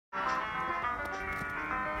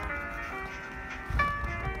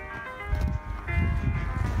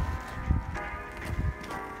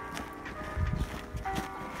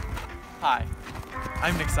Hi,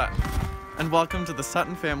 I'm Nick Sutton, and welcome to the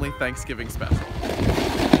Sutton Family Thanksgiving Special.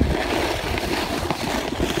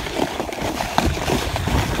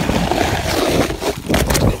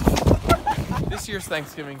 This year's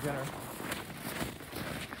Thanksgiving dinner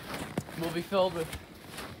will be filled with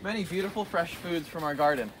many beautiful fresh foods from our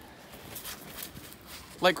garden,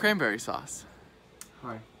 like cranberry sauce.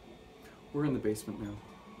 Hi, we're in the basement now.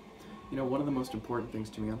 You know, one of the most important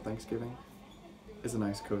things to me on Thanksgiving is a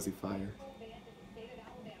nice cozy fire.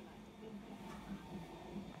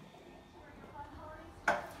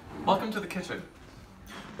 Welcome to the kitchen.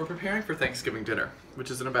 We're preparing for Thanksgiving dinner,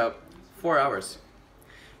 which is in about 4 hours.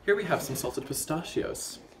 Here we have some salted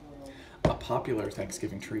pistachios, a popular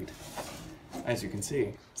Thanksgiving treat. As you can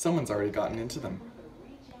see, someone's already gotten into them.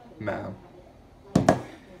 Ma'am.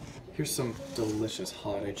 Here's some delicious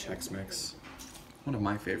holiday Chex Mix, one of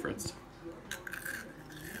my favorites.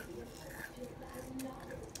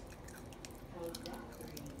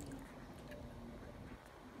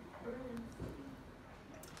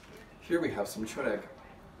 Here we have some chudeg,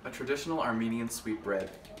 a traditional Armenian sweet bread.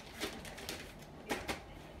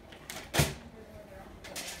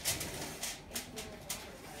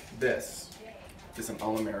 This is an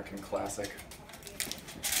all-American classic.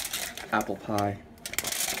 Apple pie.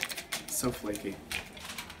 So flaky.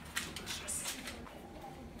 Delicious.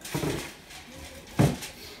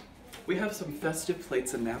 We have some festive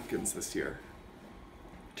plates and napkins this year.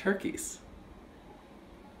 Turkeys.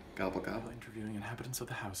 Gobble gobble. Interviewing inhabitants of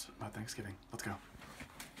the house about Thanksgiving. Let's go.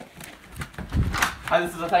 Hi,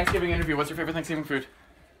 this is a Thanksgiving interview. What's your favorite Thanksgiving food?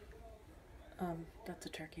 That's a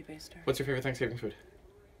turkey baster. What's your favorite Thanksgiving food?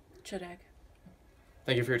 Chudeg.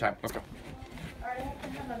 Thank you for your time. Let's go.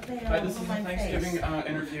 Hi, this is a Thanksgiving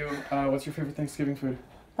interview. What's your favorite Thanksgiving food?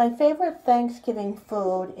 My favorite Thanksgiving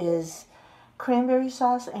food is cranberry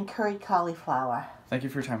sauce and curried cauliflower. Thank you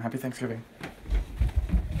for your time. Happy Thanksgiving.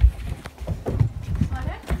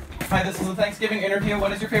 Hi, this is a Thanksgiving interview.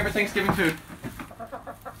 What is your favorite Thanksgiving food?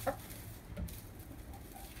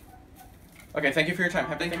 Okay, thank you for your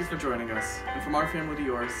time. Thank you for joining us. And from our family to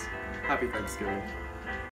yours, happy Thanksgiving.